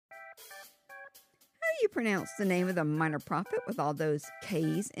you pronounce the name of the minor prophet with all those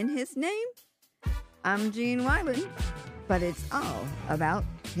K's in his name? I'm Jean Wilund, but it's all about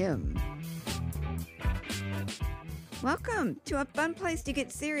him. Welcome to a fun place to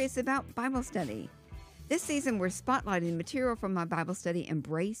get serious about Bible study. This season, we're spotlighting material from my Bible study,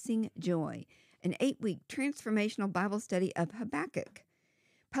 Embracing Joy, an 8-week transformational Bible study of Habakkuk,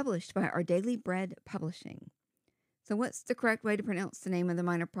 published by Our Daily Bread Publishing. So what's the correct way to pronounce the name of the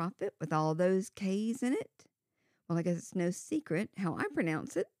minor prophet with all those K's in it? Well, I guess it's no secret how I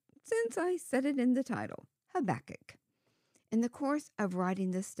pronounce it, since I said it in the title, Habakkuk. In the course of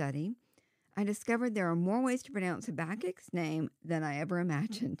writing this study, I discovered there are more ways to pronounce Habakkuk's name than I ever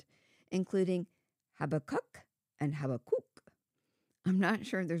imagined, including HabaCUK and HabaCOOK. I'm not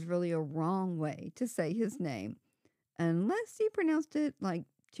sure there's really a wrong way to say his name, unless you pronounced it like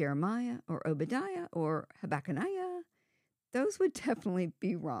Jeremiah or Obadiah or Habakkuk. Those would definitely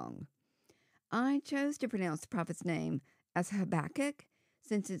be wrong. I chose to pronounce the prophet's name as Habakkuk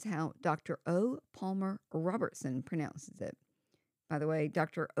since it's how Dr. O. Palmer Robertson pronounces it. By the way,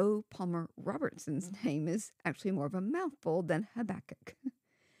 Dr. O. Palmer Robertson's name is actually more of a mouthful than Habakkuk.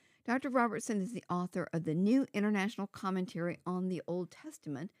 Dr. Robertson is the author of the New International Commentary on the Old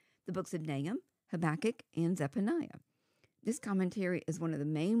Testament, the books of Nahum, Habakkuk, and Zephaniah. This commentary is one of the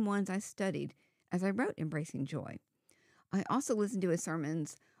main ones I studied as I wrote Embracing Joy. I also listened to his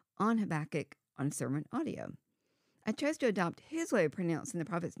sermons on Habakkuk on sermon audio. I chose to adopt his way of pronouncing the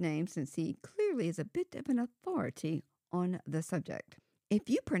prophet's name since he clearly is a bit of an authority on the subject. If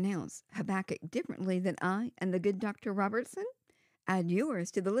you pronounce Habakkuk differently than I and the good Dr. Robertson, add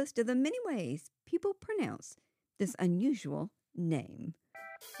yours to the list of the many ways people pronounce this unusual name.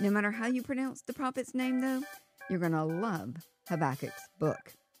 No matter how you pronounce the prophet's name, though, you're going to love Habakkuk's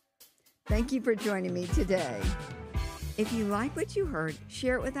book. Thank you for joining me today. If you like what you heard,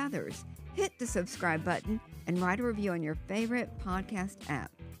 share it with others. Hit the subscribe button and write a review on your favorite podcast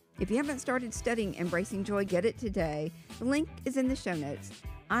app. If you haven't started studying Embracing Joy, get it today. The link is in the show notes.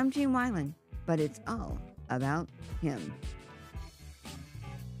 I'm Jean Wilund, but it's all about him.